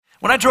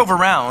When I drove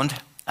around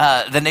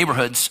the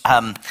neighborhoods,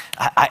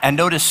 I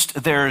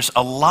noticed there's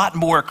a lot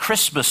more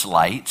Christmas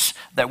lights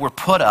that were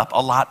put up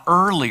a lot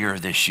earlier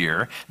this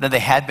year than they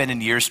had been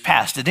in years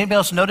past. Did anybody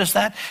else notice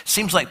that?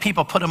 Seems like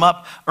people put them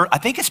up, or I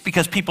think it's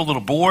because people are a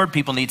little bored,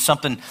 people need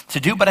something to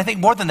do, but I think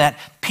more than that,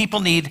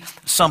 people need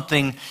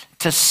something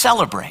to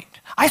celebrate.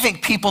 I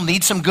think people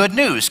need some good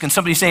news. Can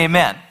somebody say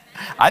amen?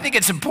 I think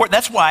it's important.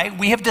 That's why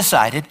we have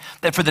decided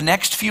that for the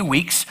next few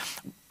weeks,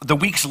 the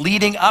weeks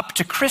leading up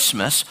to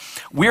Christmas,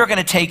 we're going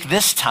to take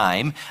this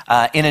time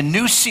in a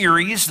new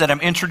series that I'm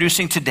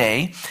introducing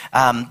today,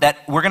 that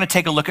we're going to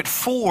take a look at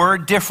 4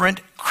 different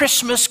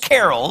Christmas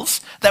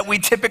carols that we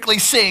typically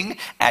sing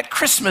at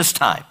Christmas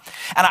time.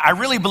 And I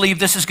really believe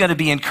this is going to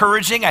be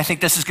encouraging. I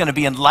think this is going to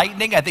be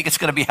enlightening. I think it's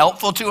going to be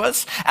helpful to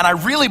us. And I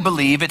really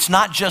believe it's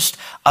not just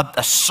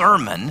a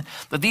sermon,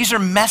 but these are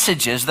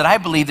messages that I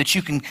believe that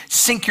you can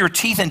sink your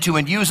teeth into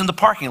and use in the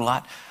parking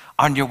lot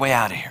on your way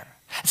out of here.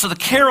 So the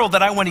carol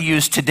that I want to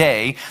use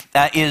today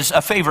is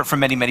a favorite for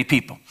many, many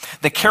people.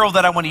 The carol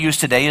that I want to use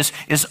today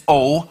is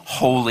O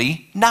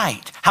Holy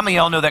Night. How many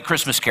of y'all know that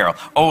Christmas carol,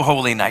 O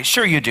Holy Night?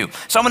 Sure you do.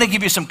 So I'm going to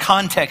give you some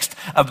context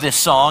of this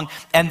song,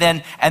 and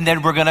then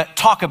we're going to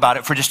talk about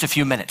it for just a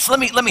few minutes. Let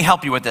me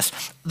help you with this.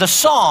 The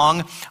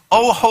song,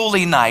 O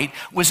Holy Night,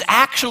 was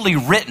actually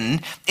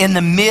written in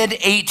the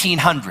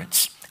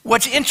mid-1800s.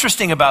 What's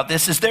interesting about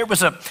this is there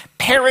was a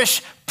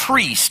parish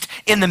priest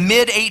in the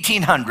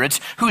mid-1800s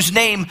whose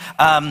name,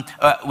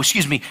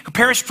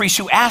 parish priest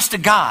who asked a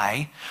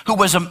guy who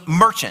was a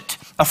merchant,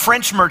 a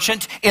French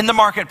merchant in the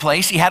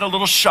marketplace. He had a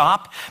little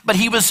shop, but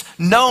he was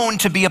known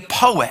to be a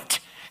poet.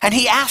 And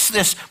he asked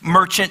this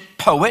merchant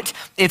poet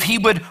if he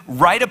would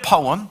write a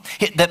poem.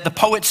 That the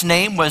poet's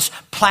name was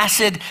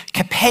Placide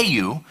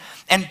Cappeau.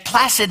 And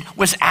Placid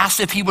was asked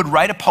if he would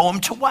write a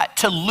poem to what?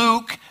 To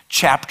Luke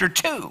chapter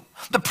 2.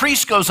 The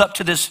priest goes up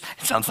to this,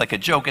 it sounds like a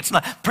joke, it's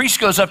not. Priest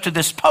goes up to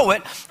this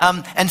poet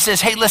and says,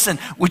 hey, listen,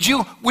 would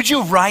you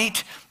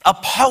write a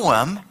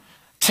poem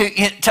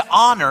to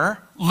honor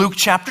Luke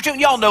chapter 2? And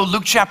y'all know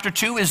Luke chapter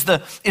 2 is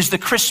the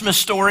Christmas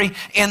story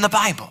in the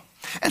Bible.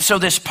 And so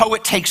this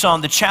poet takes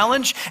on the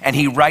challenge and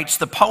he writes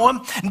the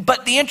poem.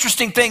 But the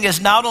interesting thing is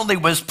not only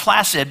was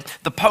Placid,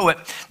 the poet,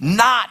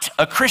 not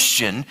a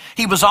Christian,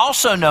 he was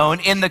also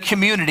known in the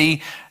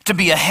community to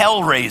be a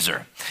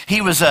hellraiser. He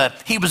was a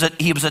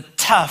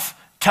tough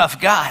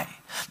guy.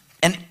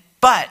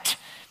 But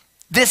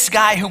this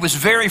guy who was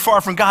very far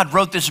from God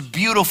wrote this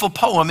beautiful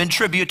poem in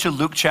tribute to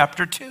Luke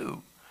chapter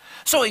 2.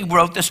 So he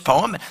wrote this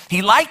poem.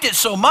 He liked it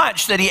so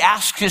much that he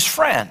asked his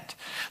friend.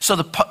 So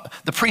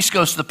the priest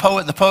goes to the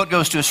poet, and the poet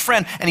goes to his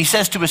friend, and he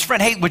says to his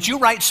friend, hey, would you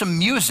write some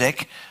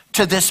music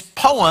to this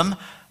poem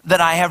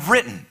that I have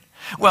written?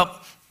 Well,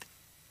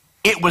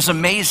 it was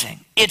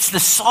amazing. It's the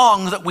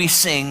song that we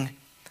sing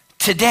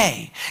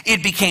today.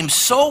 It became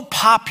so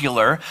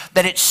popular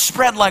that it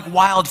spread like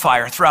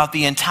wildfire throughout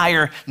the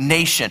entire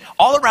nation,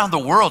 all around the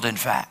world, in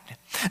fact.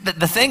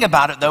 The thing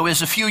about it, though,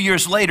 is a few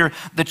years later,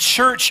 the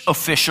church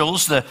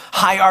officials, the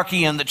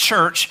hierarchy in the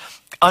church,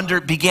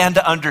 began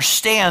to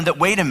understand that,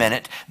 wait a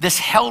minute, this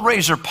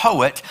hellraiser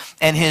poet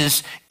and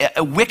his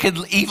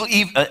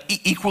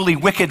equally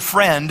wicked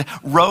friend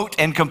wrote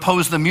and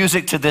composed the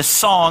music to this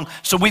song,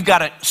 so we've got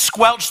to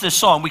squelch this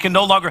song. We can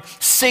no longer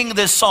sing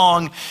this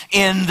song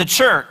in the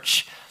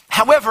church.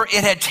 However,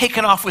 it had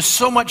taken off with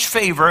so much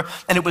favor,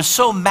 and it was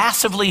so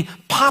massively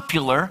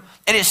popular,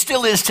 and it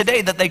still is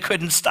today, that they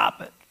couldn't stop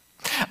it.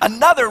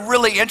 Another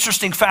really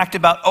interesting fact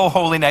about O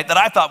Holy Night that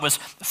I thought was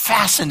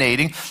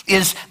fascinating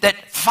is that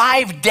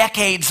 5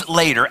 decades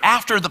later,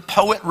 after the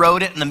poet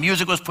wrote it and the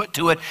music was put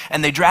to it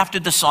and they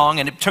drafted the song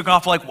and it took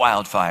off like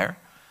wildfire,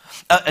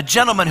 a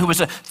gentleman who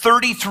was a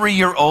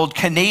 33-year-old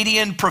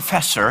Canadian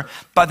professor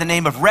by the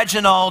name of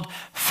Reginald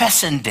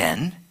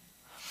Fessenden,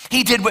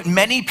 he did what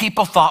many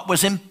people thought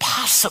was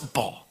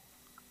impossible.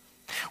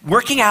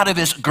 Working out of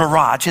his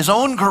garage, his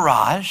own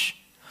garage,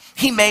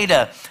 he made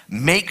a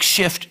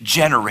makeshift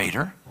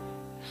generator,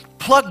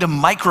 plugged a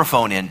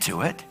microphone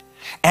into it,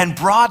 and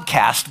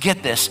broadcast,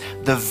 get this,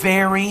 the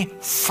very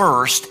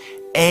first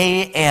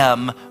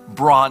AM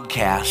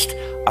broadcast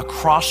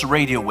across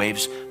radio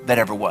waves that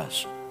ever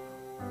was.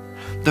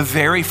 The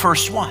very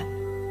first one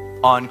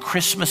on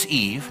Christmas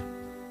Eve,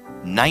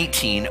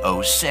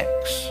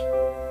 1906.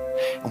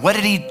 What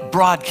did he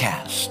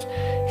broadcast?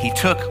 He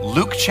took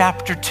Luke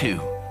chapter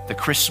 2, the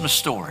Christmas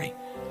story,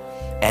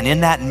 and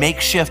on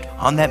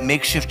that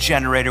makeshift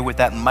generator with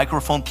that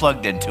microphone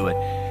plugged into it,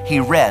 he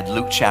read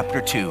Luke chapter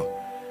 2,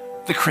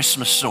 the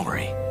Christmas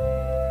story.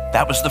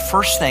 That was the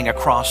first thing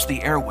across the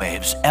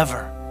airwaves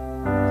ever.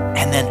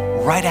 And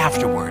then right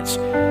afterwards,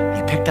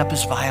 he picked up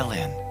his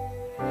violin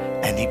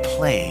and he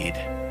played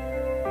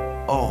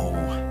O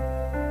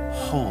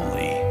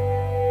Holy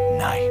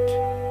Night.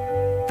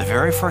 The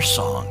very first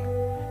song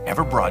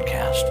ever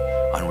broadcast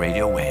on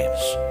radio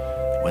waves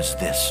was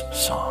this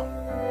song.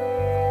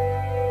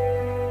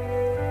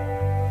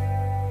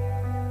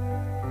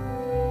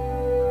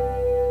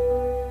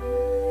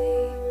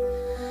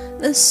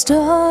 The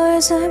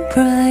stars that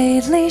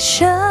brightly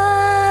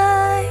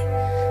shine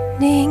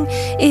morning,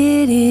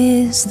 it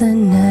is the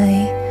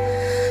night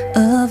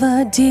of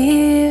our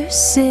dear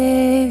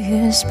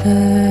Savior's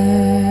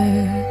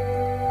birth.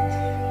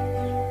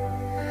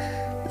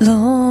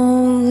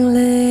 Long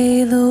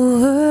lay the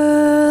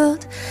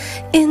world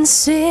in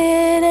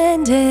sin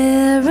and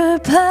error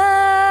pining,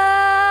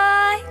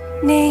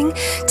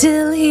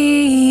 till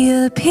he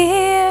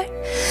appeared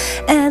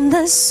and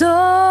the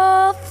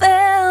soul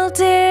felt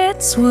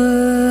its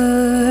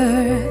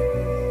worth.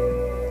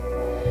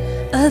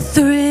 A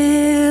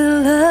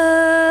thrill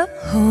of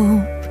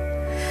hope,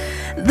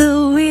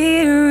 the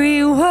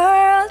weary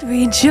world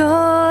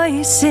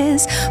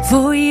rejoices,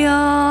 for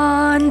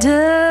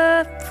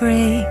yonder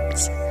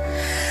breaks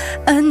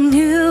a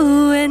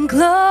new and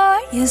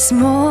glorious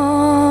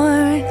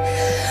morn.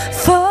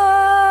 Fall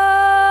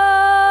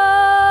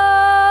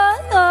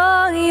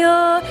on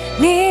your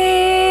knees,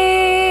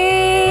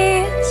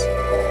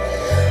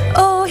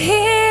 oh,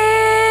 hear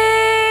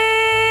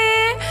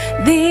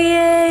the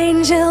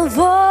angel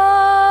voices,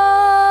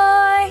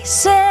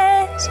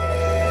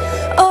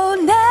 oh,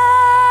 night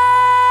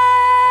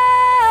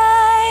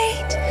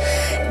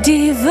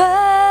divine,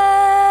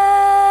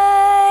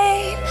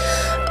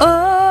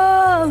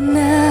 oh,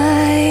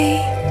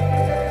 night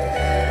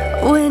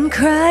when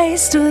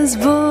Christ was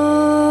born,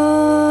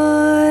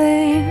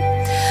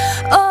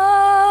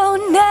 oh,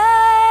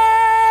 night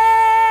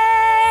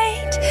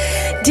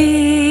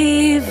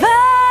divine,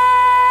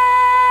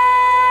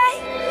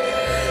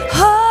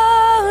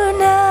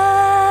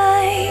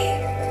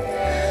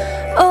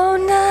 oh,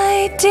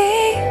 night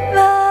divine.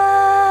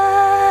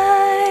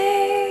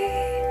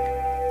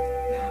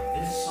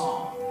 This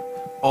song,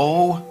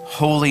 "O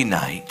Holy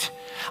Night,"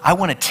 I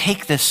want to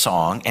take this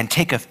song and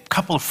take a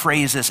couple of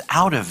phrases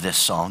out of this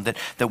song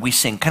that we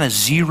sing, kind of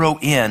zero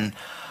in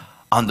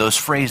on those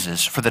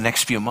phrases for the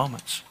next few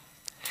moments.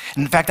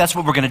 In fact, that's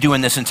what we're going to do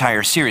in this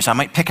entire series. I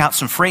might pick out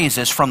some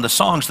phrases from the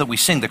songs that we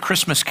sing, the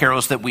Christmas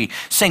carols that we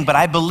sing, but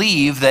I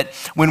believe that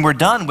when we're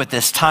done with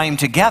this time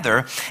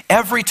together,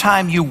 every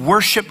time you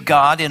worship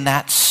God in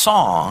that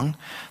song,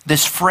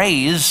 this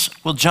phrase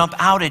will jump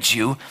out at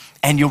you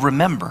and you'll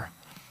remember.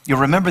 You'll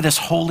remember this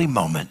holy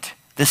moment,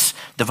 this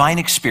divine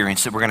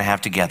experience that we're going to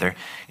have together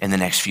in the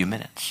next few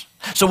minutes.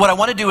 So what I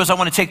want to do is I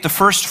want to take the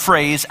first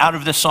phrase out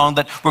of this song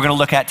that we're going to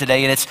look at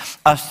today, and it's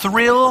a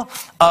thrill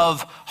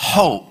of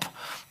hope.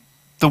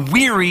 The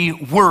weary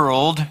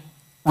world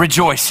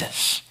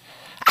rejoices.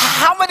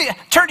 How many,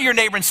 turn to your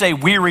neighbor and say,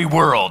 weary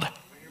world.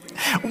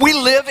 We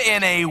live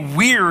in a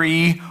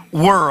weary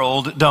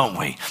world, don't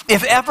we?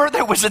 If ever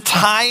there was a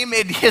time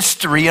in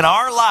history in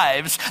our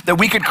lives that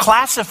we could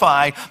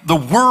classify the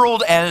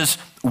world as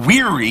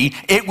weary,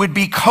 it would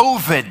be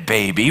COVID,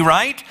 baby,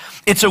 right?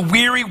 It's a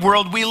weary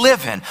world we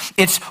live in.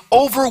 It's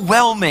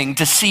overwhelming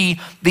to see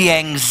the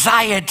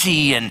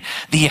anxiety and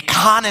the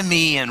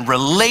economy and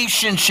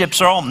relationships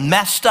are all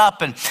messed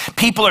up and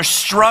people are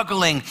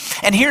struggling.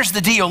 And here's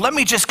the deal. Let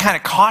me just kind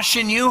of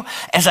caution you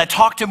as I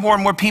talk to more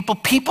and more people.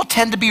 People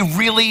tend to be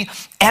really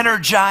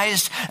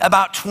energized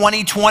about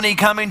 2020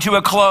 coming to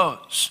a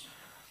close.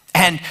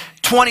 And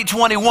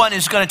 2021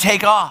 is going to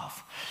take off.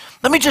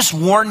 Let me just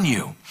warn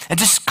you and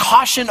just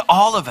caution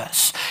all of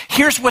us.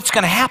 Here's what's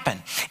going to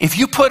happen. If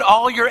you put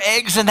all your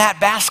eggs in that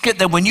basket,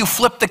 that when you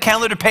flip the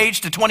calendar page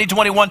to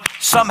 2021,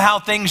 somehow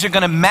things are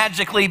going to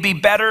magically be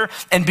better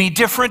and be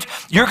different,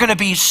 you're going to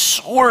be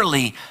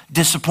sorely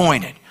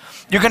disappointed.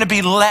 You're going to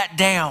be let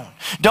down.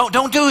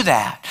 Don't do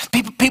that.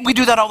 We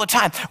do that all the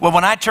time. Well,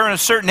 when I turn a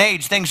certain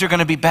age, things are going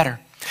to be better.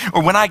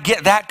 Or when I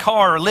get that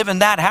car or live in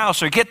that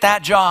house or get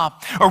that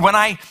job. Or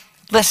when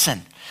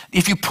listen,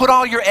 if you put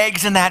all your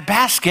eggs in that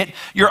basket,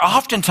 you're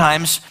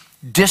oftentimes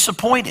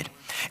disappointed.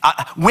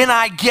 When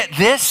I get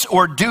this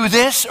or do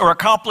this or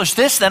accomplish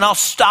this, then I'll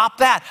stop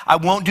that. I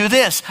won't do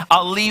this.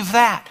 I'll leave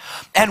that.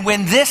 And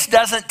when this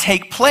doesn't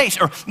take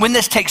place, or when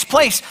this takes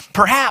place,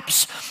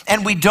 perhaps,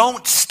 and we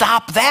don't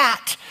stop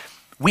that,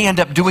 we end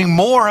up doing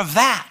more of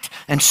that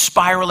and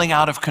spiraling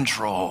out of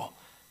control.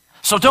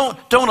 So don't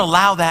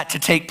allow that to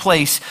take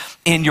place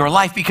in your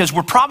life, because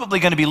we're probably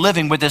going to be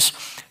living with this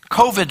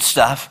COVID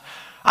stuff.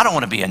 I don't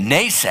want to be a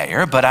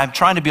naysayer, but I'm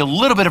trying to be a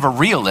little bit of a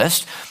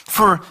realist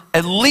for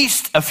at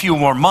least a few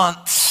more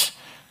months.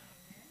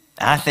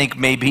 I think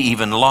maybe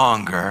even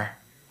longer.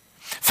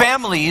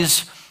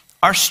 Families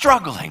are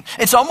struggling.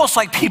 It's almost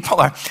like people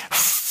are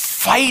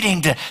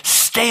fighting to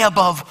stay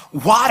above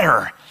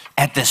water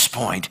at this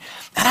point.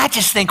 And I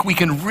just think we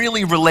can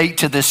really relate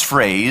to this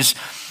phrase,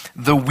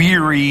 the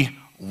weary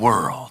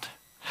world.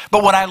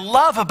 But what I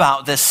love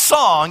about this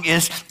song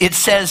is it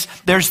says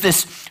there's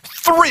this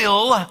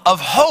thrill of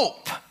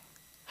hope.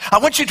 I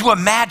want you to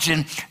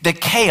imagine the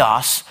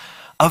chaos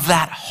of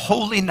that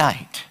holy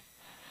night,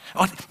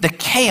 the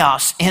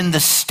chaos in the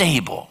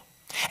stable.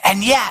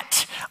 And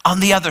yet, on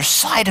the other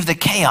side of the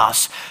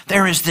chaos,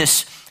 there is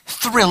this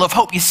thrill of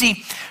hope. You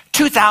see,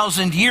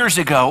 2,000 years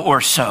ago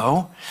or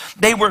so,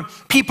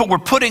 people were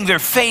putting their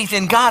faith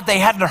in God. They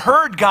hadn't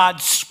heard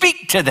God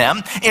speak to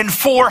them in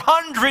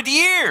 400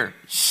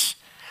 years.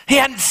 He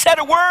hadn't said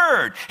a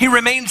word. He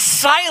remained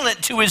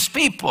silent to his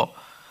people.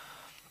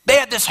 They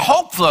had this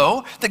hope,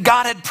 though, that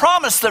God had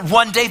promised that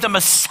one day the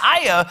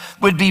Messiah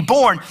would be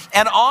born.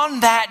 And on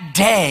that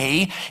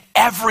day,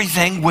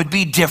 everything would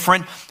be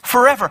different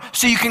forever.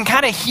 So you can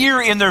kind of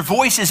hear in their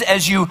voices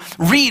as you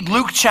read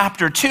Luke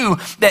chapter 2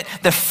 that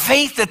the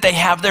faith that they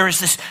have, there is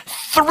this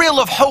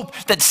thrill of hope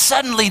that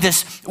suddenly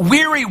this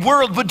weary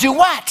world would do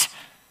what?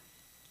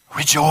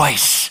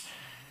 Rejoice.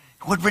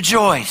 It would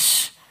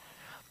rejoice.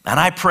 And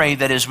I pray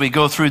that as we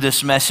go through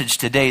this message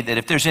today, that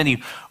if there's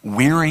any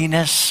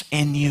weariness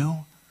in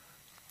you,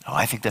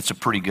 I think that's a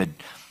pretty good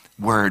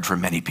word for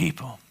many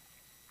people,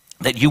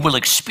 that you will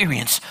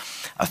experience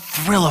a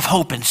thrill of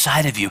hope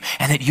inside of you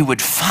and that you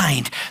would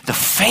find the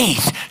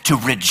faith to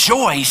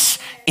rejoice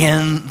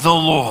in the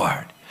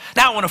Lord.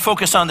 Now I want to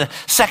focus on the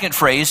second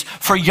phrase,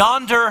 for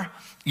yonder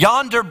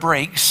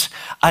breaks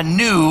a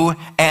new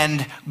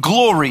and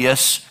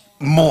glorious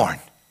morn.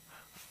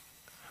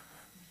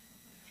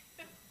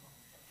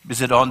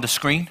 Is it on the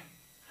screen?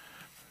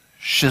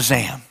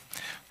 Shazam.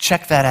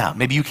 Check that out.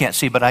 Maybe you can't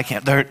see, but I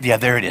can't. There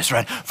it is,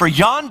 right? For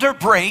yonder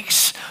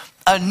breaks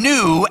a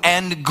new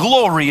and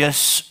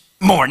glorious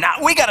morn. Now,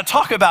 we got to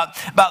talk about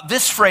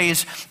this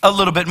phrase a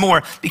little bit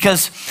more,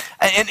 because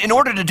in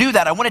order to do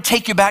that, I want to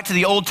take you back to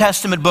the Old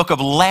Testament book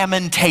of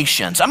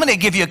Lamentations. I'm going to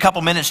give you a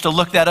couple minutes to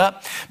look that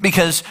up,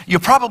 because you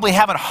probably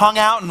haven't hung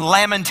out in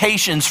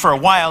Lamentations for a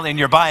while in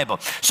your Bible.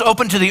 So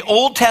open to the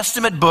Old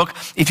Testament book.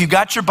 If you've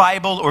got your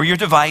Bible or your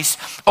device,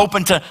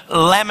 open to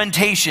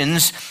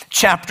Lamentations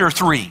chapter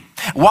 3.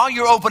 While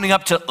you're opening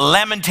up to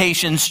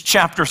Lamentations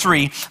chapter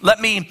 3,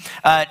 let me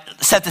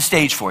set the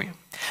stage for you.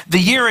 The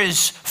year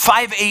is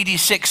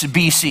 586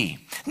 BC,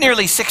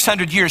 nearly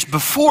 600 years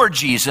before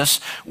Jesus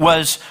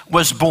was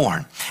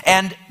born.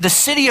 And the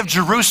city of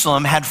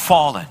Jerusalem had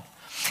fallen.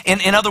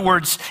 In other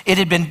words, it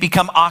had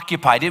become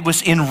occupied. It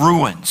was in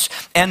ruins.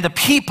 And the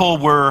people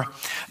were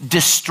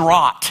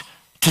distraught,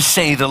 to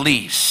say the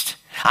least.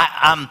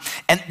 And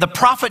the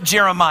prophet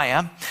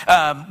Jeremiah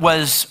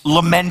was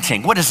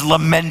lamenting. What does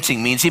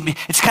lamenting mean?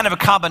 It's kind of a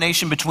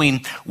combination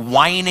between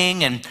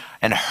whining and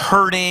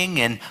hurting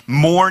and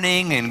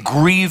mourning and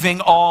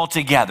grieving all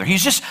together.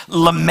 He's just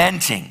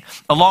lamenting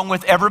along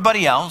with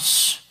everybody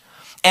else.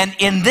 And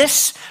in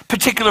this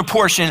particular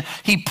portion,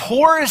 he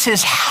pours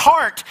his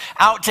heart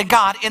out to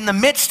God in the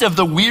midst of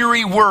the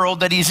weary world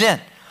that he's in.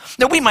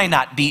 Now, we might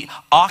not be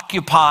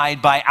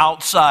occupied by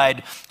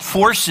outside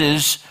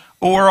forces,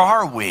 or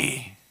are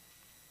we?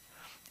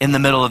 In the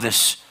middle of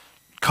this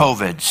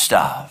COVID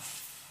stuff.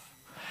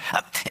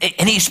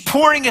 And he's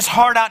pouring his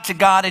heart out to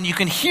God, and you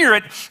can hear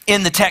it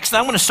in the text. And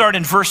I want to start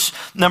in verse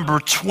number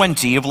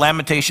 20 of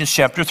Lamentations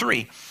chapter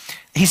 3.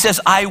 He says,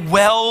 I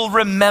well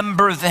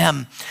remember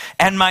them,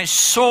 and my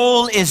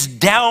soul is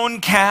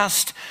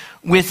downcast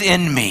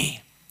within me.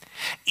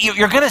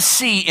 You're going to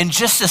see in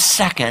just a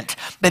second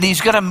that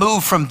he's going to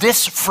move from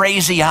this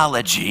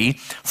phraseology,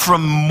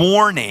 from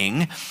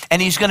mourning,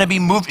 and he's going to be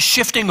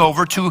shifting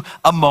over to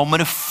a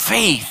moment of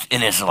faith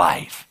in his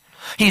life.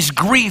 He's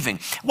grieving.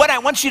 What I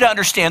want you to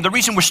understand, the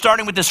reason we're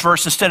starting with this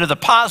verse instead of the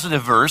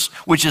positive verse,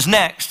 which is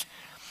next,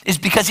 is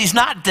because he's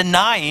not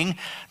denying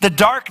the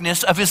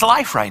darkness of his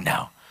life right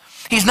now.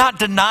 He's not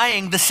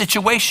denying the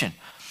situation.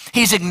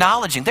 He's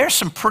acknowledging there's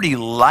some pretty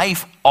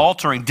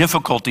life-altering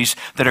difficulties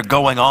that are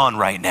going on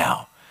right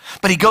now.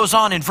 But he goes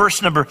on in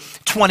verse number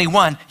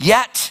 21,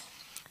 yet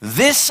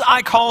this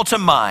I call to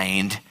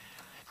mind,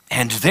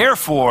 and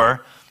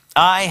therefore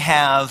I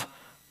have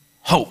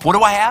hope. What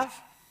do I have?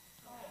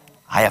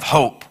 I have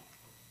hope.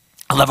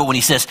 I love it when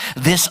he says,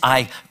 this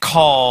I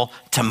call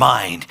to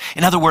mind.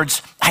 In other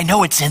words, I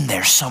know it's in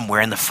there somewhere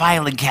in the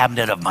filing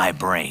cabinet of my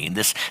brain,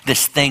 this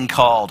thing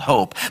called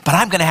hope. But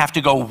I'm going to have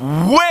to go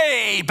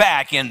way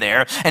back in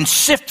there and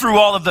sift through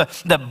all of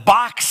the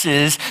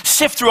boxes,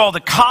 sift through all the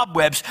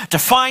cobwebs to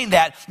find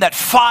that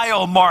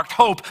file marked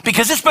hope,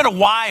 because it's been a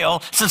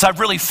while since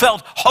I've really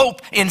felt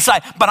hope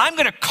inside. But I'm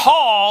going to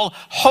call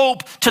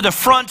hope to the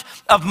front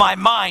of my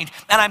mind.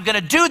 And I'm going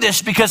to do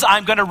this because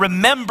I'm going to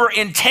remember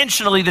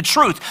intentionally the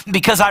truth.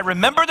 Because I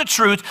remember the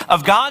truth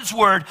of God's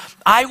word,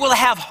 I will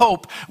have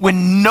hope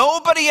when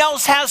nobody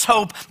else has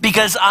hope,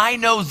 because I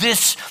know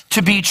this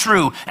to be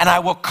true, and I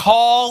will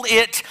call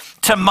it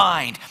to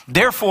mind.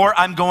 Therefore,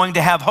 I'm going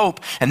to have hope.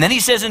 And then he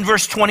says in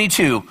verse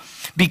 22,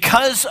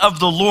 because of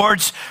the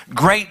Lord's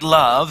great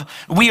love,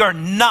 we are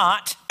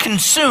not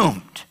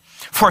consumed,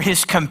 for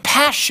his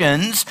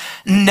compassions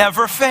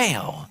never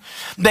fail.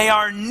 They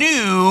are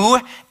new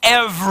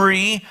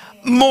every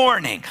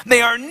morning.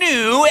 They are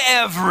new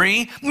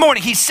every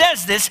morning. He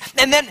says this,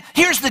 and then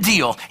here's the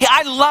deal.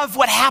 I love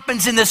what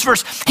happens in this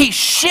verse. He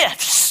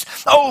shifts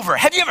over.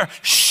 Have you ever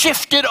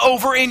shifted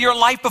over in your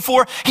life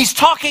before? He's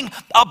talking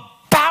about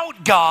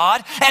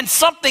God, and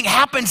something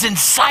happens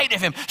inside of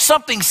him.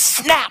 Something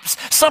snaps,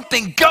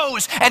 something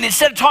goes, and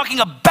instead of talking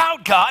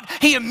about God,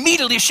 he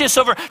immediately shifts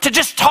over to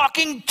just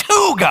talking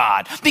to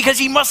God, because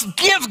he must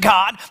give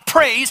God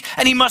praise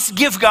and he must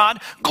give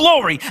God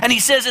glory. And he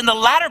says in the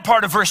latter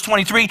part of verse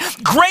 23,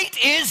 great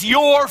is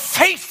your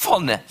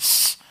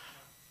faithfulness.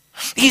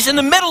 He's in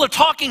the middle of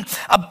talking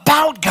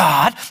about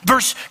God.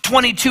 Verse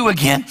 22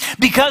 again.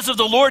 Because of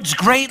the Lord's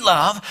great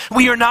love,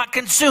 we are not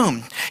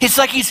consumed. It's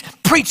like he's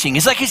preaching.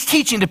 It's like he's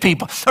teaching to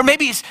people. Or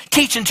maybe he's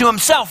teaching to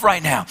himself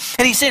right now.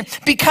 And he said,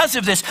 because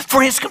of this,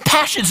 for his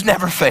compassions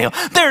never fail.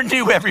 They're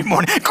new every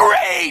morning.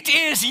 Great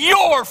is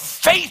your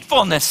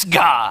faithfulness,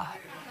 God.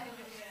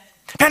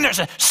 And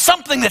there's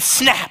something that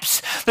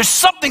snaps. There's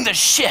something that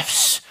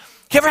shifts.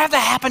 You ever have that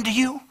happen to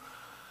you?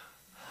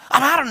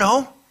 I don't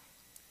know.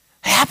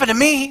 It happened to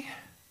me.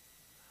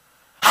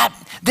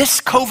 This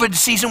COVID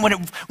season,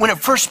 when it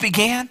first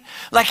began,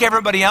 like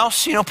everybody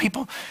else,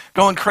 people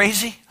going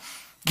crazy,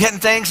 getting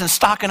things and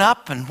stocking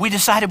up, and we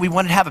decided we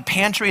wanted to have a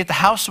pantry at the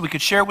house so we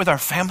could share it with our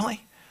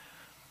family.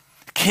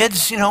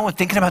 Kids,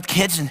 thinking about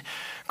kids and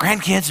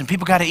grandkids, and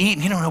people got to eat,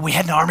 and we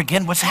heading to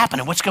Armageddon. What's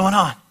happening? What's going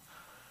on?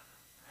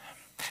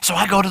 So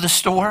I go to the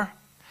store,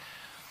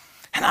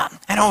 and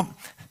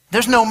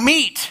there's no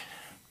meat.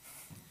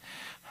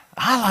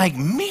 I like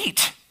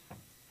meat.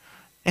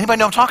 Anybody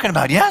know what I'm talking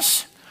about?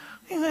 Yes?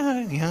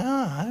 Yeah, you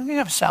can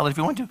have a salad if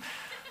you want to.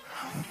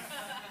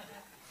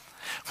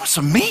 Want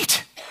some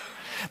meat?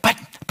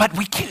 But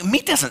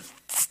meat doesn't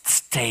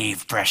stay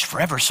fresh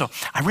forever. So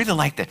I really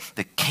like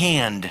the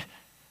canned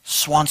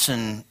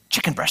Swanson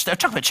chicken breast. I'm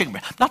talking about chicken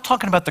breast. I'm not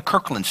talking about the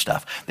Kirkland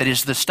stuff. That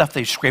is the stuff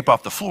they scrape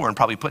off the floor and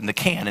probably put in the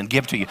can and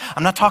give to you.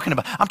 I'm talking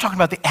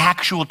about the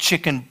actual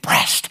chicken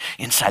breast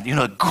inside,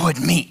 good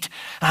meat.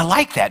 And I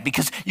like that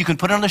because you can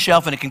put it on the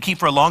shelf and it can keep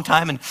for a long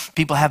time and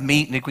people have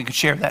meat and we can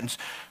share that.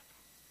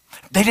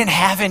 They didn't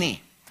have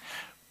any.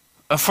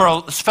 It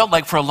felt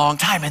like for a long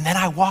time. And then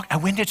I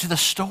went into the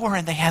store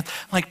and they had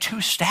like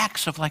 2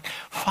 stacks of like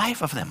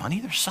 5 of them on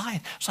either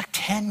side. It's like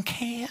 10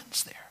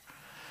 cans there.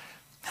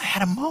 I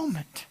had a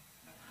moment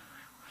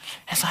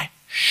as I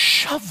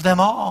shoved them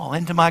all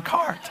into my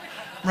cart,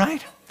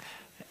 right?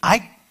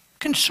 I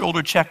can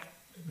shoulder check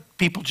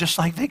people just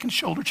like they can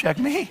shoulder check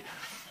me.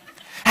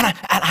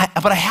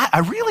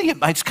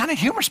 It's kind of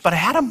humorous, but I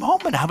had a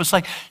moment. I was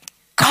like,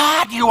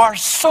 God, you are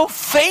so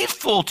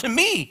faithful to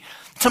me,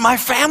 to my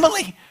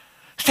family.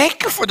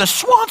 Thank you for the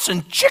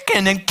Swanson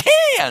chicken and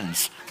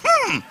cans.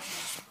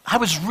 I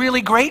was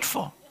really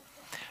grateful.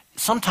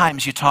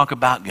 Sometimes you talk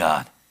about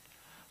God.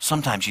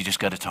 Sometimes you just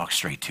got to talk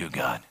straight to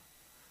God.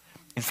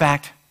 In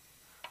fact,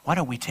 why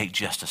don't we take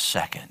just a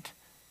second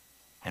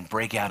and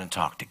break out and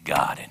talk to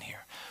God in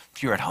here?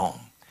 If you're at home,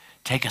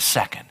 take a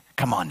second.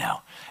 Come on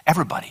now.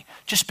 Everybody,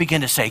 just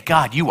begin to say,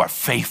 God, you are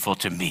faithful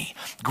to me.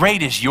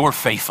 Great is your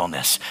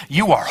faithfulness.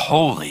 You are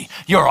holy.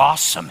 You're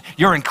awesome.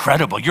 You're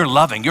incredible. You're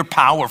loving. You're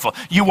powerful.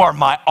 You are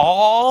my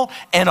all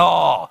and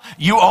all.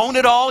 You own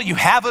it all. You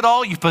have it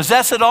all. You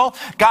possess it all.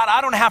 God,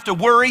 I don't have to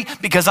worry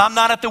because I'm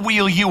not at the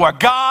wheel. You are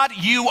God.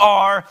 You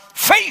are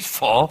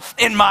faithful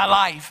in my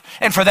life.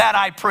 And for that,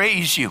 I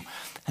praise you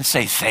and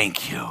say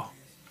thank you.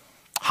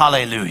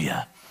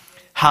 Hallelujah.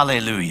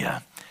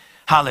 Hallelujah.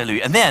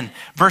 Hallelujah. And then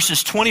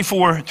verses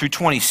 24 through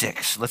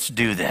 26. Let's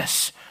do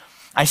this.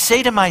 I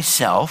say to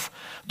myself,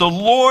 the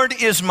Lord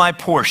is my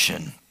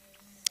portion.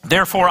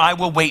 Therefore I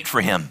will wait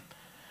for him.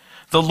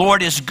 The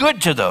Lord is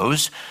good to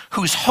those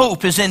whose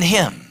hope is in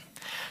him.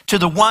 To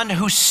the one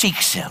who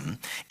seeks him,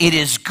 it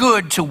is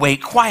good to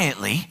wait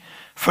quietly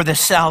for the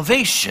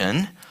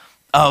salvation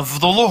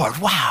of the Lord.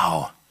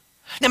 Wow.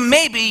 Now,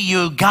 maybe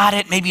you got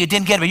it, maybe you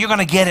didn't get it, but you're going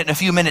to get it in a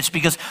few minutes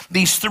because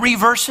these 3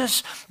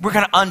 verses, we're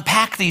going to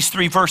unpack these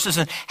 3 verses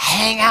and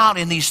hang out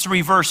in these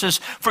 3 verses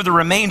for the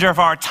remainder of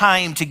our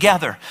time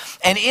together.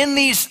 And in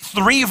these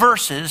 3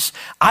 verses,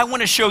 I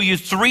want to show you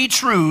 3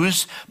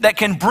 truths that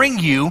can bring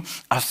you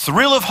a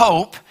thrill of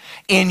hope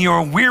in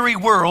your weary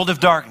world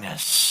of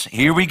darkness.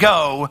 Here we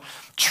go.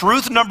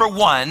 Truth number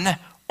 1,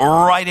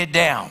 write it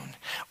down.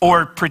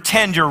 Or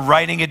pretend you're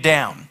writing it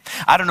down.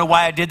 I don't know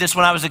why I did this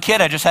when I was a kid.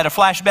 I just had a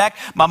flashback.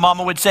 My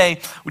mama would say,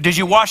 did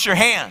you wash your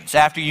hands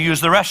after you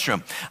used the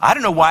restroom? I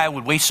don't know why I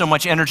would waste so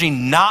much energy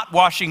not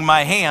washing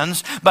my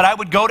hands, but I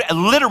would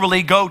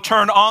literally go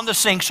turn on the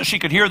sink so she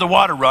could hear the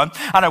water run,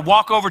 and I'd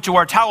walk over to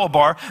our towel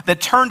bar that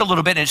turned a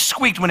little bit and it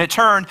squeaked when it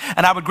turned,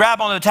 and I would grab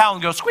onto the towel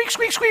and go squeak,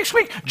 squeak, squeak,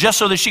 squeak, just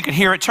so that she could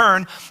hear it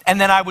turn, and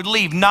then I would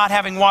leave not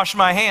having washed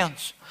my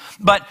hands.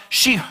 But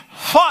she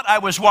thought I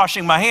was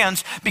washing my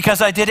hands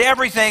because I did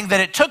everything that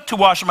it took to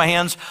wash my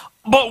hands,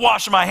 but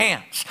wash my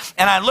hands.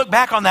 And I look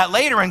back on that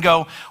later and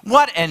go,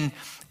 what an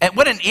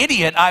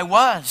idiot I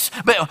was.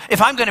 But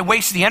if I'm going to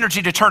waste the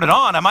energy to turn it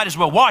on, I might as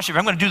well wash it. If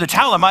I'm going to do the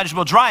towel, I might as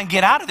well dry and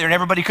get out of there, and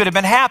everybody could have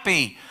been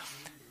happy.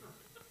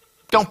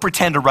 Don't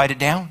pretend to write it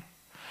down.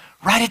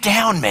 Write it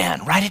down,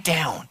 man. Write it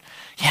down.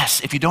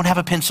 Yes, if you don't have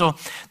a pencil,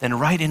 then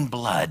write in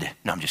blood.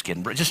 No, I'm just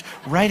kidding. Just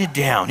write it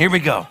down. Here we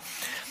go.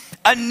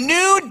 A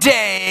new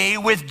day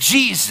with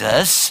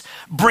Jesus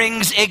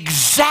brings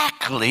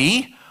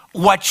exactly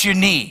what you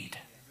need.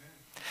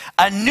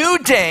 A new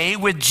day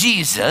with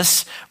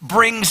Jesus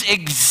brings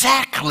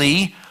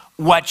exactly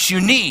what you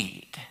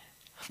need.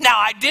 Now,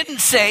 I didn't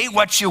say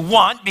what you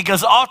want,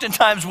 because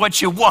oftentimes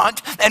what you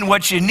want and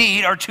what you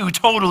need are two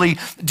totally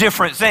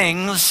different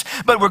things.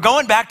 But we're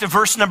going back to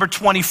verse number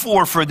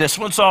 24 for this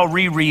one, so I'll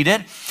reread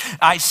it.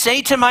 I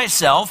say to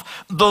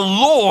myself, the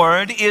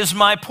Lord is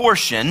my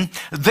portion,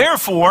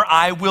 therefore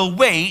I will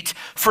wait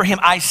for him.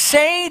 I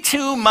say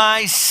to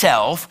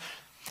myself,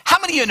 how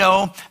many of you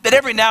know that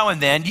every now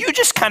and then you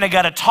just kind of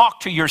got to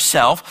talk to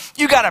yourself?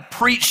 You got to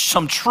preach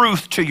some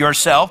truth to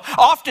yourself.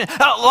 Often,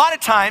 a lot of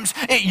times,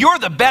 you're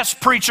the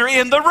best preacher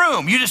in the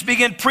room. You just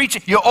begin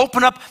preaching. You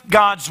open up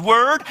God's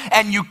word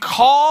and you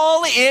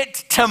call it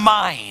to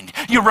mind.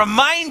 You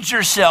remind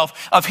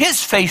yourself of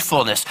his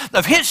faithfulness,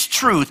 of his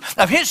truth,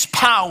 of his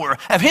power,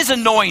 of his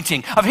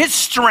anointing, of his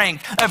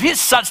strength, of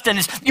his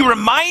sustenance. You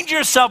remind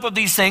yourself of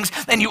these things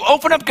and you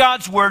open up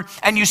God's word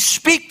and you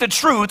speak the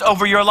truth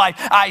over your life.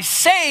 I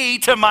say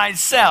to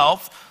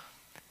myself,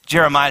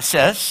 Jeremiah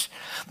says,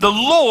 the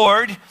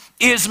Lord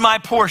is my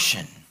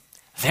portion.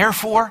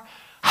 Therefore,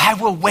 I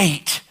will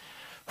wait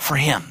for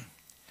him.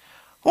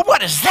 Well,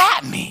 what does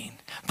that mean?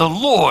 The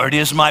Lord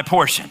is my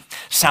portion.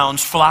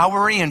 Sounds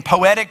flowery and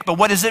poetic, but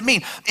what does it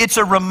mean? It's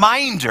a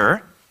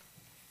reminder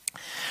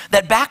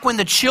that back when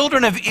the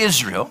children of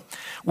Israel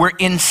were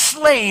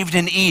enslaved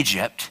in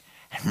Egypt,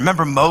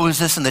 remember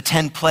Moses and the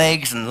 10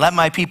 plagues and let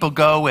my people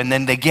go, and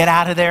then they get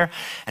out of there.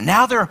 And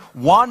now they're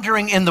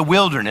wandering in the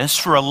wilderness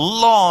for a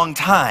long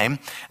time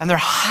and they're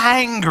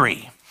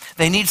hungry.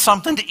 They need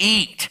something to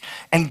eat.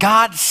 And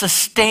God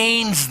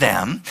sustains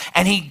them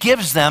and he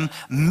gives them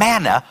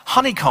manna,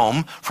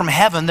 honeycomb from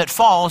heaven that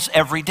falls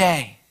every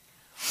day.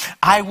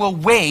 I will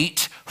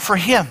wait for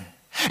him.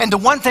 And the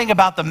one thing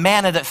about the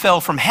manna that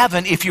fell from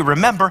heaven, if you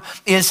remember,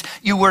 is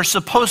you were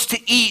supposed to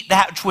eat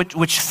that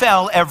which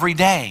fell every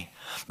day.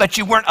 But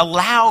you weren't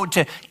allowed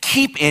to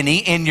keep any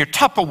in your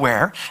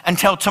Tupperware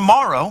until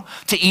tomorrow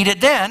to eat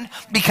it then,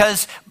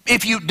 because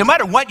no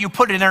matter what you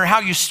put it in there, how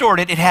you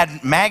stored it, it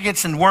had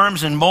maggots and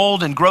worms and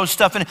mold and gross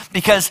stuff in it,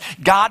 because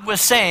God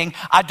was saying,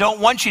 I don't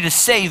want you to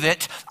save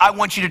it. I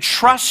want you to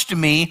trust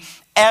me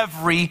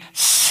every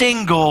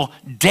single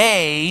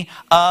day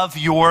of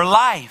your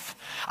life.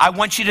 I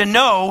want you to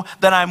know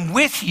that I'm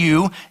with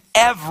you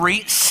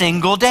every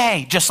single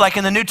day. Just like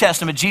in the New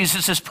Testament,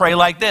 Jesus says, pray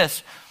like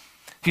this.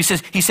 He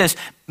says,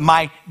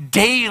 my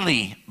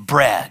daily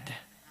bread.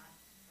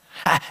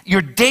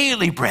 Your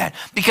daily bread.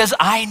 Because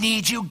I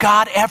need you,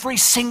 God, every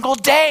single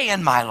day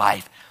in my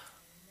life.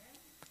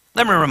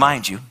 Let me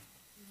remind you,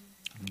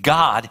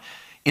 God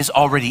is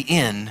already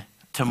in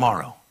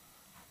tomorrow.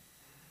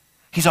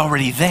 He's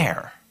already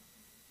there.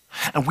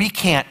 And we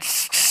can't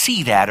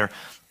see that or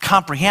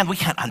comprehend. We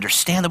can't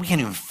understand that. We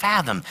can't even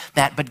fathom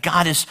that. But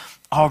God is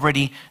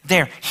already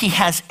there. He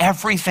has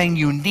everything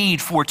you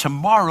need for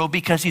tomorrow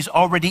because he's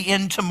already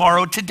in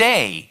tomorrow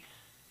today.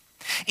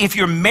 If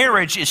your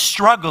marriage is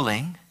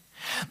struggling,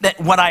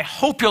 that what I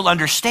hope you'll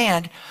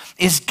understand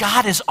is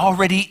God is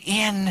already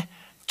in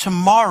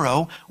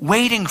tomorrow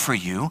waiting for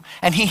you,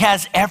 and he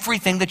has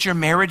everything that your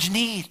marriage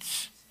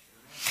needs.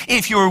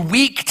 If you're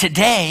weak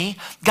today,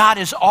 God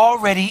is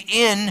already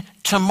in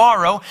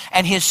tomorrow,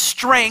 and his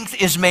strength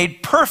is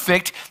made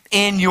perfect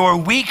in your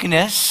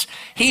weakness.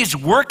 He's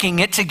working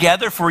it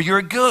together for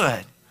your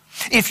good.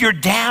 If you're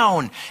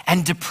down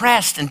and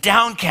depressed and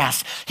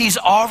downcast, he's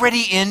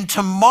already in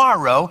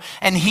tomorrow,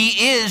 and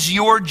he is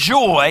your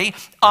joy,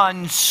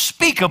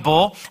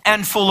 unspeakable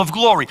and full of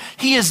glory.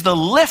 He is the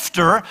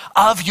lifter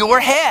of your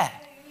head.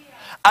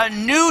 A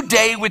new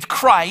day with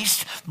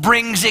Christ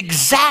brings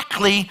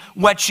exactly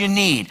what you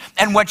need.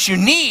 And what you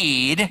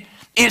need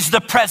is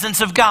the presence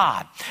of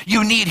God.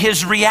 You need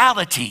his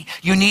reality.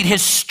 You need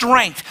his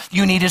strength.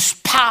 You need his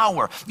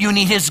power. You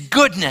need his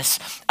goodness.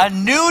 A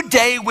new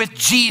day with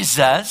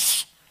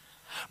Jesus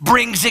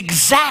brings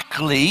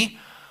exactly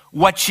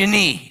what you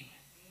need.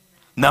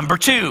 Number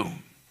 2,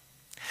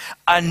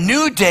 a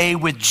new day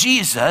with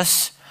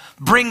Jesus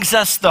brings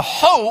us the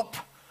hope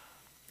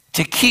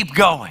to keep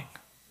going.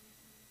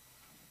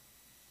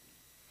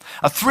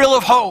 A thrill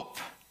of hope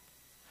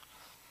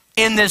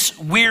in this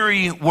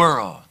weary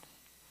world.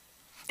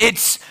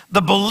 It's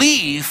the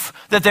belief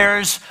that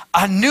there's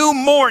a new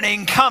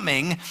morning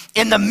coming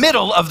in the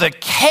middle of the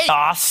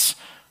chaos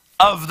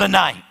of the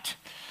night.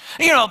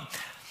 You know,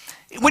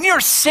 when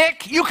you're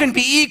sick, you can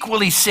be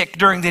equally sick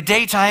during the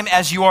daytime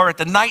as you are at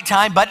the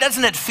nighttime, but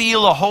doesn't it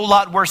feel a whole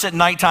lot worse at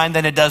nighttime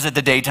than it does at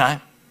the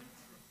daytime?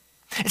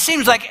 It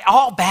seems like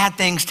all bad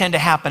things tend to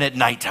happen at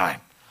nighttime.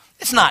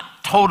 It's not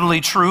totally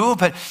true,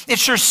 but it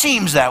sure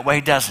seems that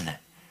way, doesn't it?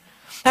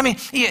 I mean,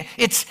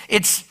 it's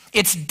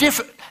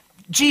different.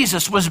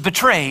 Jesus was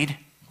betrayed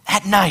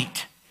at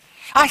night.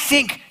 I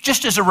think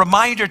just as a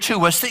reminder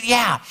to us that,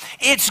 yeah,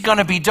 it's going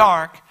to be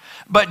dark,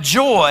 but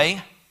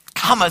joy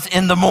cometh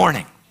in the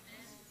morning.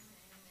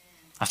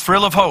 A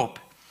thrill of hope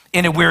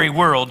in a weary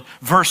world.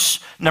 Verse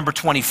number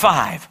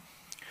 25.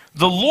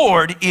 The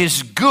Lord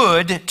is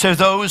good to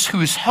those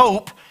whose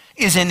hope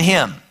is in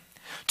him,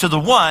 to the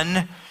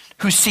one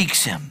who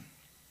seeks him.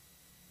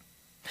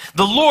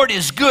 The Lord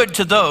is good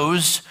to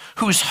those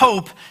whose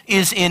hope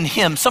is in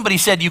him. Somebody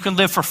said you can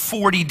live for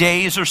 40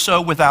 days or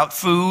so without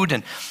food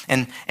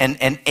and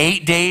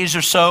 8 days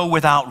or so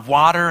without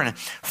water and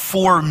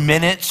 4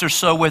 minutes or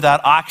so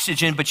without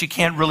oxygen, but you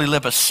can't really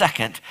live a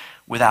second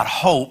without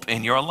hope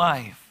in your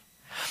life.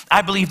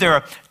 I believe there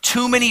are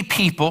too many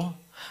people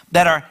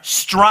that are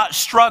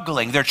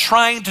struggling. They're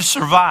trying to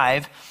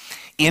survive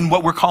in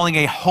what we're calling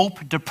a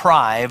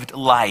hope-deprived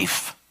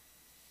life.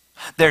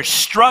 They're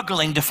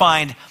struggling to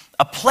find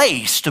a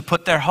place to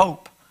put their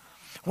hope.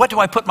 What do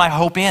I put my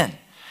hope in?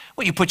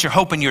 Well, you put your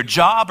hope in your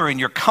job or in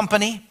your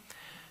company.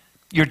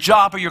 Your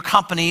job or your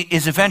company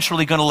is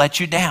eventually going to let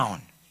you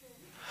down.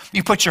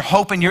 You put your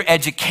hope in your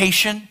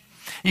education.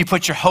 You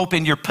put your hope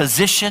in your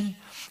position.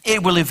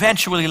 It will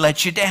eventually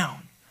let you down.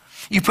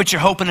 You put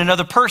your hope in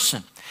another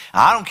person.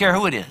 I don't care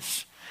who it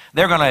is.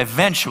 They're going to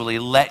eventually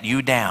let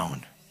you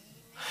down.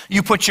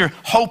 You put your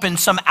hope in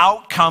some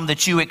outcome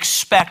that you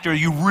expect or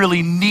you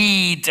really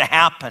need to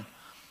happen.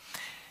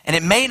 And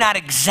it may not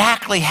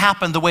exactly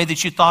happen the way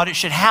that you thought it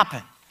should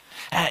happen.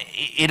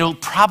 It'll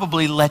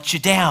probably let you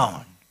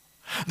down.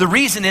 The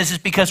reason is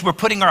because we're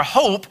putting our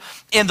hope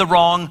in the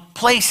wrong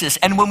places.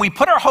 And when we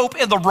put our hope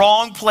in the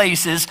wrong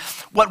places,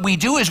 what we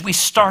do is we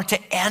start to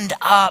end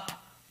up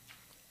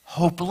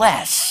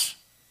hopeless.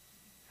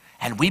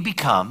 And we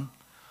become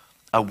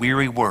a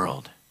weary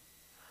world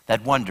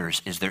that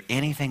wonders, is there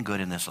anything good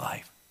in this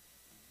life?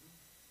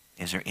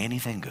 Is there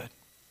anything good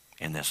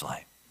in this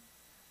life?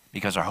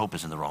 Because our hope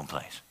is in the wrong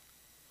place.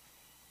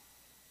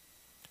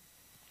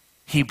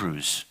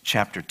 Hebrews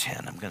chapter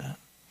 10. I'm going to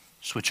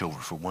switch over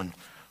for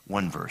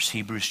one verse.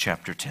 Hebrews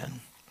chapter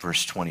 10,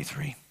 verse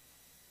 23.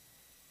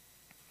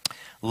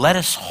 Let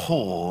us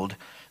hold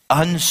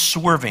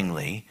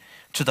unswervingly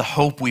to the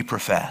hope we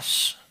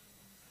profess,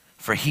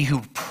 for he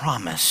who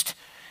promised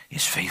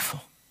is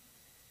faithful.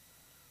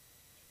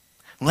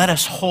 Let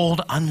us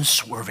hold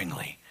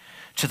unswervingly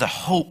to the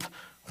hope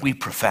we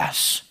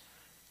profess,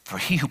 for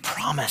he who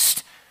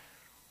promised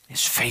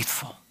is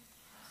faithful.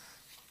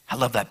 I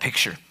love that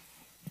picture.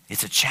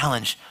 It's a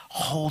challenge.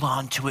 Hold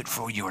on to it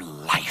for your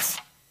life.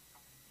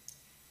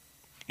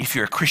 If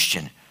you're a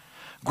Christian,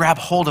 grab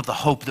hold of the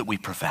hope that we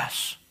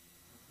profess.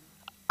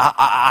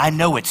 I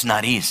know it's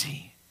not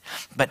easy,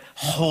 but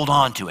hold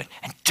on to it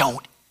and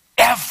don't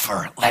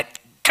ever let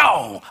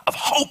go of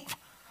hope,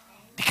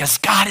 because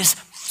God is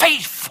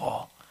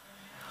faithful.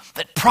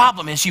 The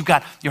problem is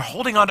you're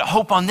holding on to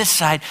hope on this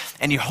side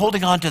and you're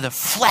holding on to the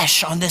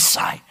flesh on this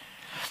side.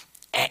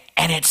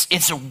 And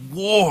it's a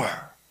war.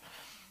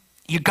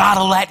 You got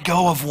to let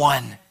go of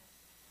one.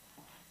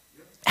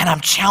 And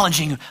I'm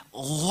challenging you,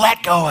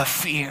 let go of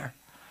fear.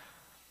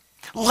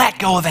 Let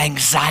go of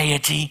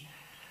anxiety.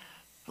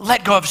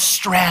 Let go of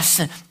stress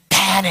and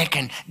panic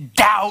and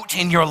doubt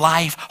in your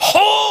life.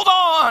 Hold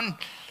on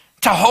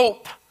to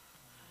hope.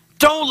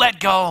 Don't let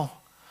go.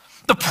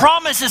 The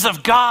promises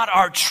of God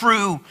are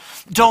true.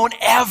 Don't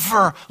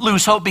ever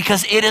lose hope,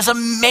 because it is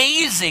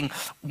amazing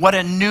what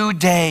a new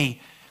day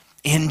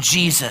in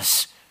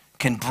Jesus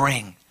can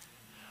bring.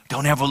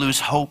 Don't ever lose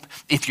hope.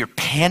 If you're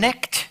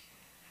panicked,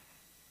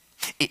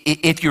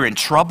 if you're in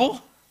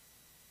trouble,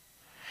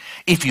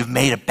 if you've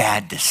made a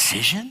bad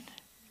decision,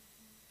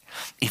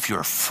 if you're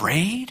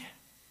afraid,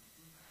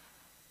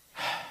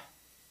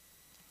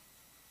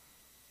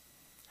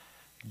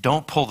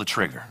 don't pull the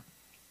trigger.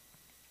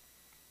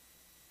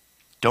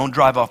 Don't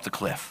drive off the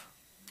cliff.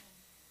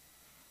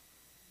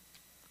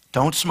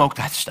 Don't smoke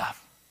that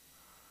stuff.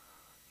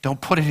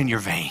 Don't put it in your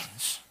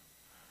veins.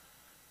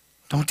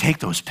 Don't take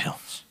those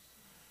pills.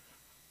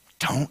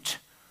 Don't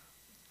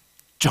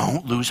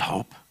lose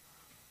hope.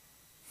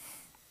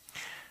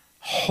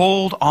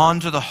 Hold on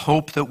to the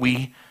hope that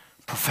we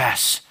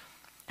profess.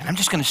 And I'm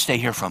just going to stay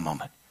here for a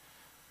moment,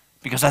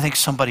 because I think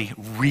somebody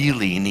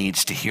really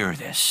needs to hear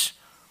this.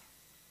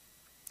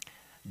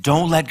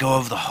 Don't let go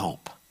of the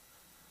hope.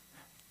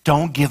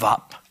 Don't give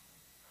up.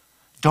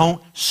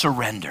 Don't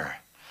surrender.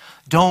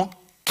 Don't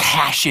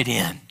cash it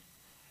in.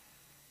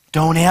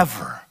 Don't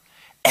ever,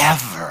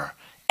 ever,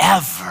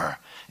 ever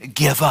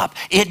give up.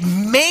 It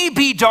may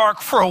be dark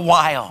for a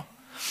while.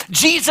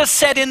 Jesus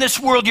said in this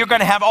world you're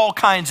going to have all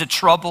kinds of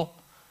trouble.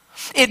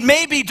 It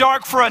may be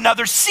dark for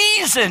another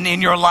season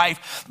in your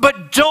life,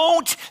 but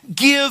don't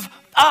give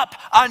up.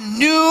 A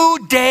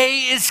new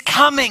day is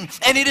coming,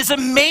 and it is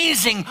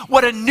amazing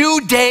what a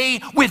new day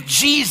with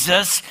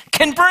Jesus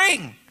can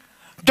bring.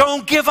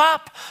 Don't give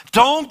up.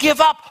 Don't give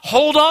up.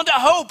 Hold on to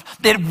hope.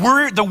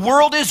 The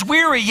world is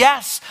weary.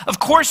 Yes, of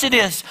course it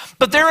is.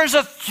 But there is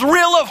a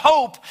thrill of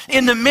hope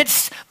in the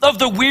midst of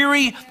the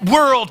weary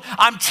world.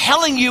 I'm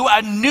telling you,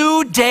 a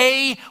new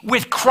day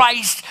with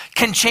Christ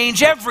can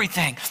change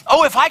everything.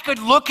 Oh, if I could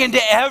look into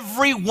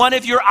every one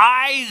of your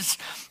eyes,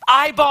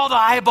 eyeball to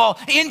eyeball,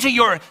 into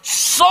your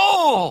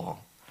soul,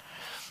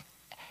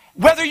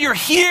 whether you're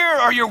here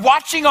or you're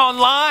watching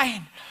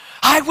online,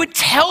 I would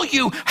tell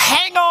you,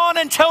 hang on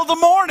until the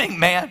morning,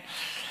 man.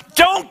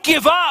 Don't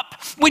give up.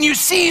 When you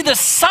see the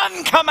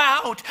sun come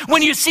out,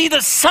 when you see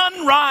the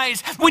sun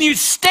rise, when you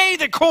stay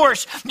the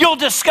course, you'll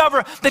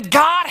discover that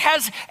God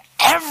has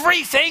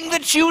everything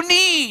that you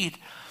need.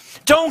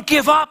 Don't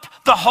give up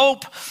the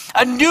hope.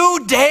 A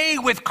new day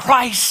with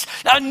Christ,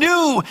 a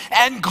new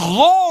and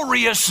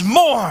glorious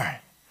morn.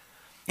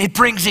 It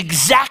brings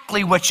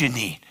exactly what you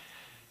need.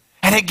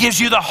 And it gives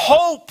you the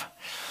hope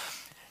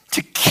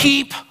to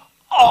keep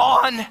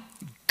on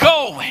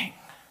going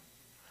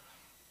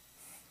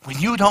when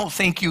you don't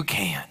think you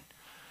can.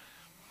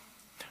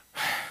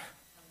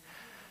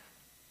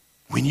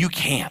 When you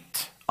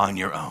can't on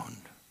your own,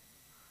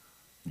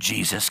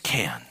 Jesus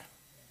can.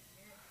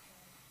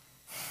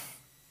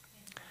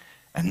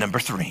 And number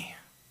 3,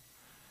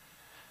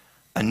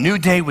 a new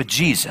day with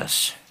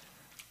Jesus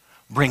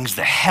brings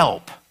the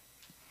help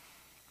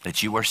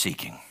that you are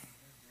seeking.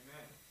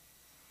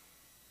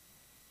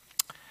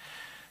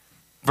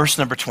 Verse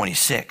number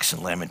 26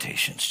 in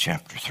Lamentations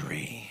chapter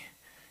 3.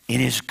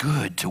 It is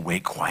good to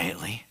wait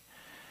quietly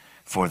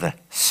for the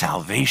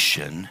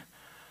salvation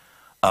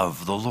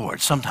of the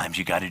Lord. Sometimes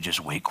you got to just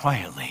wait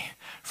quietly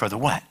for the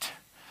what?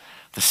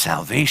 The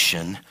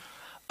salvation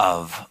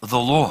of the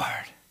Lord.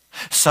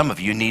 Some of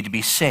you need to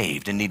be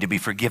saved and need to be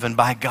forgiven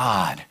by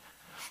God.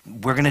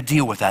 We're going to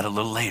deal with that a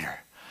little later.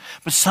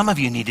 But some of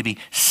you need to be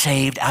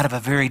saved out of a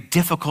very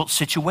difficult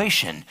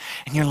situation.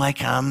 And you're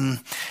like,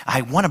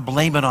 I want to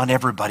blame it on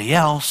everybody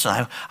else.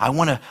 I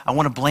want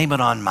to blame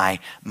it on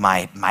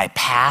my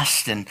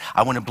past, and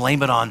I want to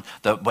blame it on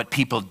what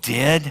people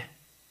did.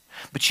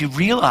 But you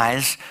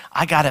realize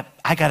I got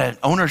an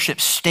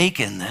ownership stake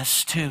in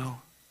this too.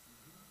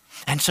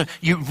 And so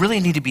you really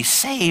need to be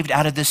saved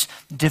out of this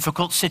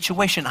difficult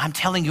situation. I'm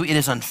telling you, it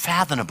is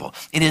unfathomable.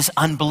 It is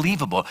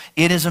unbelievable.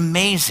 It is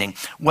amazing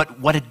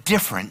what a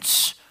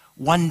difference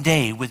one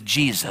day with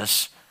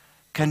Jesus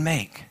can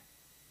make.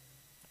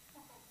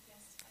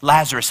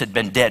 Lazarus had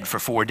been dead for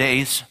 4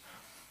 days.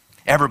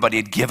 Everybody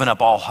had given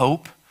up all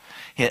hope.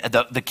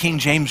 The King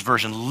James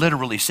Version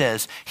literally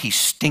says, he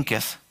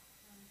stinketh.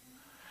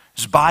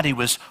 His body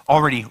was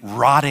already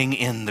rotting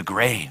in the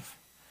grave.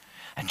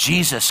 And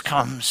Jesus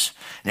comes,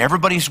 and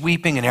everybody's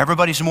weeping and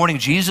everybody's mourning.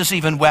 Jesus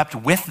even wept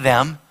with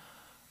them,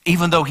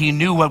 even though he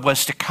knew what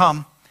was to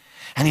come.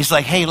 And he's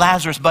like, hey,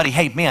 Lazarus, buddy,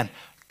 hey, man,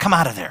 come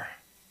out of there.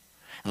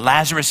 And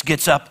Lazarus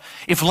gets up.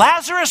 If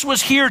Lazarus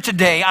was here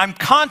today, I'm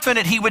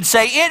confident he would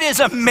say, it is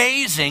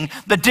amazing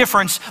the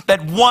difference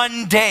that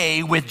one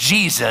day with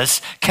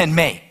Jesus can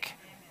make.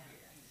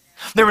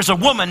 There was a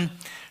woman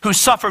who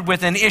suffered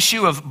with an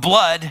issue of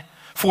blood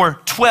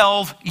for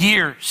 12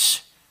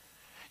 years.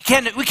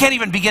 We can't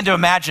even begin to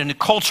imagine,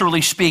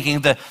 culturally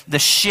speaking, the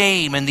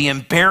shame and the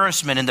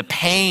embarrassment and the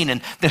pain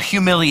and the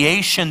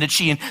humiliation that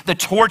the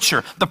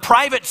torture, the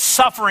private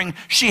suffering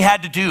she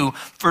had to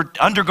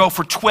undergo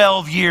for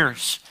 12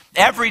 years.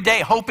 Every day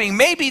hoping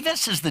maybe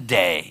this is the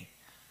day.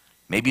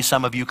 Maybe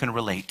some of you can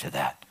relate to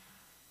that.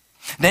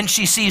 Then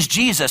she sees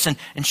Jesus and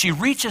she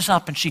reaches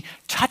up and she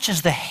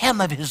touches the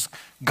hem of his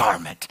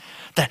garment,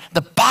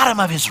 the bottom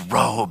of his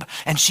robe,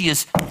 and she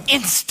is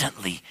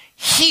instantly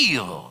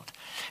healed.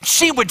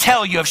 She would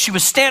tell you if she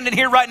was standing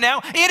here right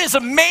now, it is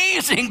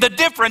amazing the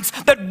difference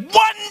that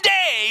one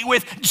day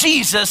with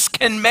Jesus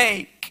can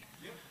make.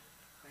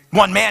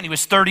 One man, he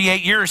was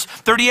 38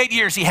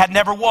 years he had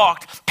never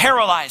walked,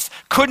 paralyzed,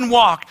 couldn't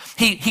walk.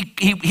 He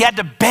had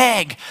to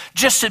beg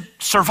just to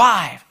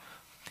survive.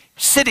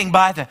 Sitting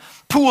by the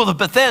pool of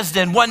Bethesda,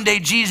 and one day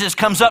Jesus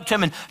comes up to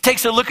him and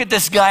takes a look at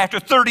this guy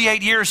after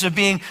 38 years of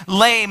being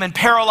lame and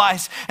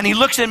paralyzed, and he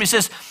looks at him and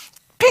says,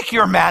 pick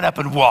your mat up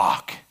and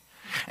walk.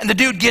 And the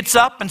dude gets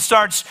up and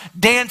starts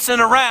dancing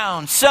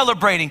around,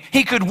 celebrating.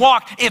 He could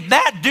walk. If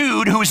that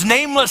dude, who's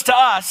nameless to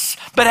us,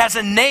 but has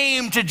a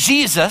name to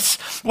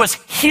Jesus, was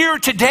here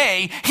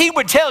today, he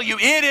would tell you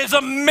it is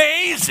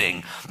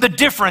amazing the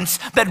difference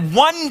that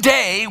one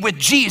day with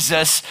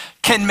Jesus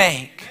can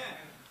make.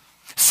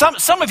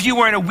 Some of you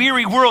are in a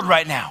weary world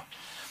right now.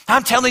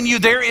 I'm telling you,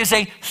 there is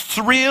a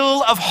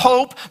thrill of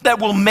hope that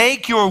will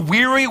make your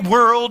weary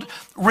world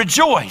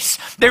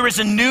rejoice. There is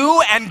a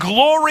new and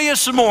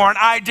glorious morn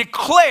I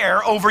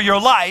declare over your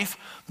life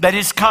that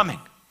is coming.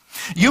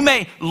 You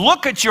may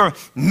look at your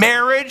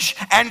marriage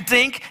and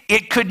think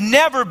it'll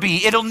never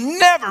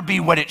be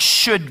what it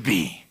should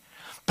be.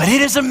 But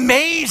it is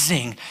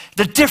amazing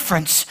the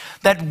difference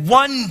that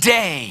one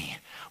day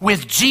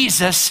with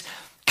Jesus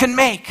can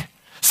make.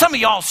 Some of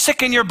y'all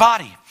sick in your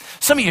body.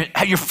 Some of you,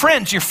 your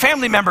friends, your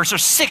family members are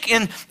sick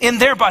in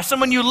their body,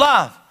 someone you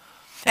love.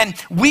 And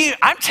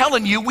I'm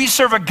telling you, we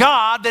serve a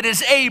God that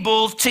is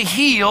able to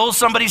heal.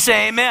 Somebody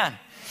say amen.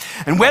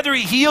 And whether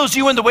he heals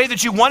you in the way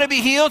that you want to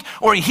be healed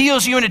or he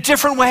heals you in a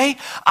different way,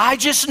 I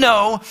just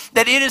know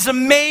that it is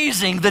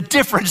amazing the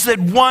difference that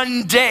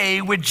one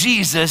day with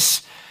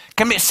Jesus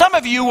can make. Some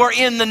of you are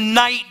in the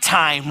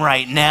nighttime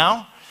right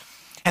now,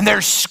 and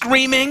they're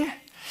screaming,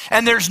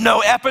 and there's no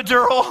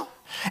epidural,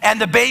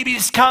 and the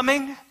baby's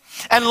coming,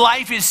 and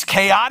life is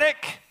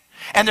chaotic,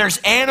 and there's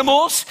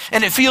animals,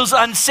 and it feels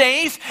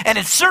unsafe, and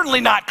it's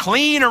certainly not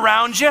clean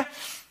around you.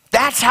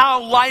 That's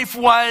how life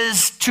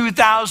was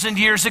 2,000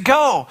 years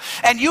ago.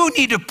 And you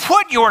need to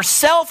put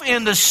yourself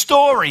in the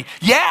story.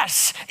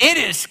 Yes, it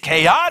is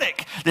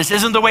chaotic. This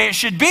isn't the way it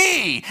should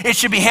be. It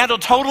should be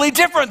handled totally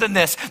different than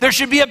this. There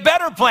should be a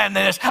better plan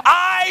than this.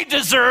 I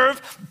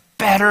deserve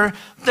better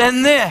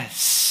than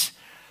this.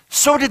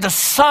 So did the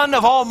Son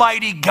of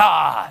Almighty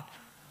God.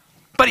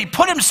 But he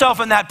put himself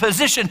in that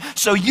position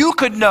so you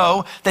could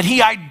know that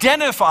he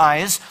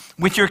identifies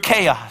with your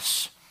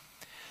chaos.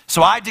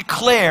 So I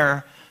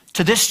declare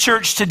to this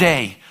church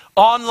today,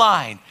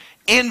 online,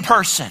 in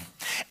person,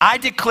 I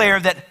declare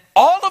that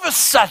all of a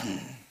sudden,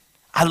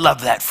 I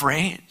love that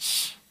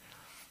phrase,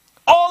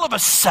 all of a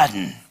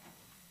sudden,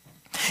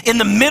 in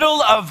the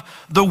middle of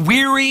the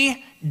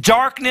weary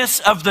darkness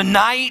of the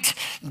night,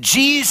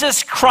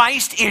 Jesus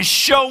Christ is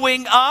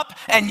showing up,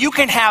 and you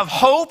can have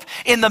hope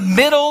in the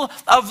middle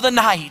of the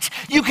night.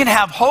 You can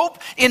have hope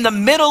in the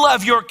middle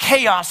of your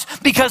chaos,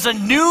 because a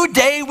new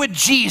day with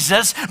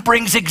Jesus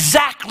brings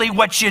exactly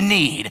what you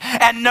need.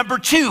 And number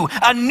two,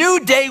 a new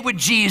day with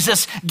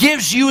Jesus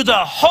gives you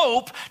the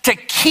hope to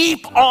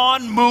keep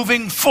on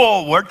moving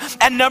forward.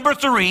 And number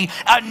three,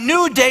 a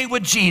new day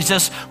with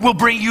Jesus will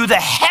bring you the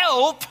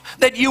help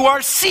that you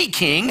are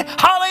seeking.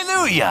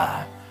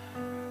 Hallelujah.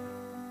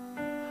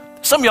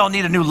 Some of y'all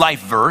need a new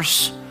life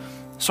verse,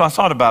 so I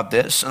thought about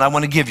this, and I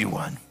want to give you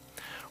one.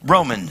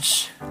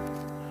 Romans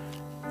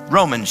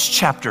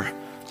chapter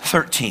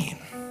 13,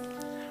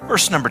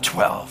 verse number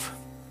 12.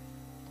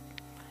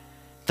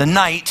 The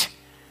night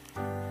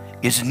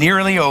is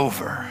nearly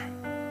over.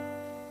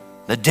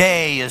 The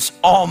day is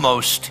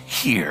almost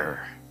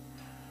here.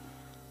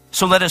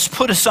 So let us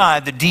put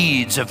aside the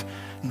deeds of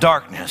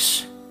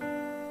darkness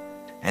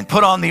and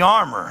put on the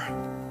armor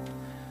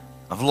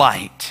of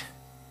light.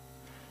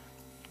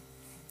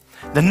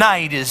 The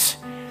night is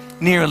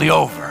nearly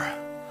over.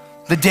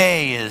 The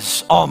day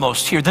is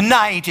almost here. The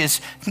night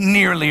is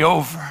nearly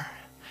over.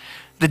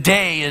 The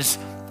day is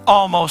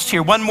almost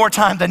here. One more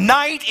time. The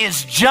night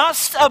is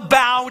just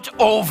about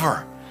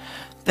over.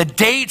 The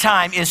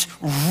daytime is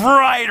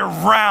right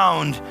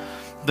around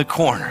the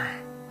corner.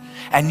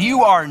 And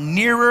you are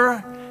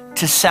nearer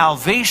to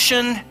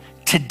salvation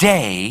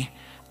today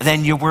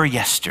than you were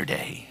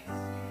yesterday.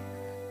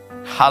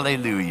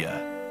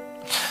 Hallelujah.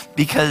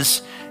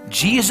 Because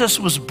Jesus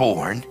was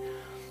born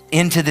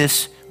into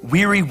this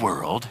weary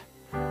world,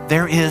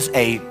 there is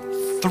a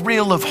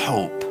thrill of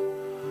hope,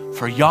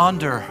 for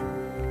yonder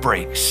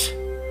breaks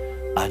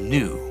a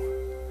new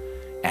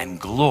and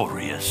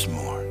glorious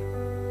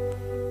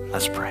morn.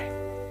 Let's pray.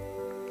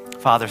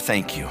 Father,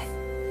 thank you.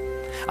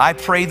 I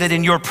pray that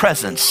in your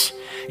presence,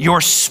 your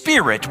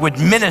Spirit would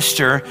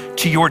minister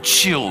to your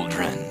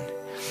children.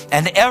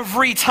 And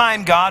every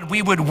time, God,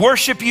 we would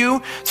worship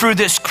you through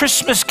this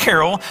Christmas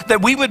carol, that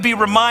we would be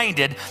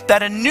reminded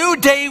that a new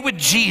day with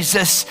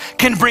Jesus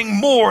can bring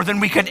more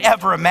than we could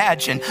ever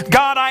imagine.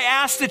 God, I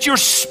ask that your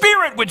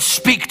Spirit would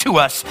speak to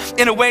us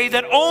in a way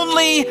that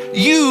only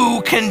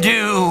you can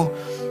do.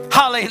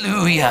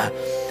 Hallelujah.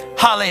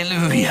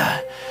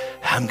 Hallelujah.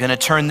 I'm going to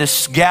turn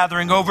this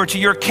gathering over to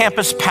your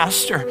campus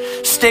pastor.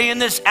 Stay in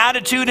this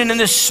attitude and in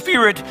this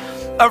spirit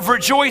of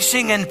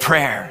rejoicing and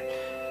prayer,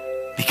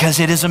 because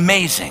it is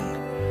amazing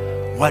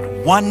what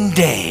one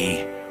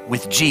day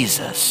with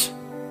Jesus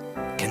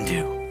can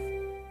do.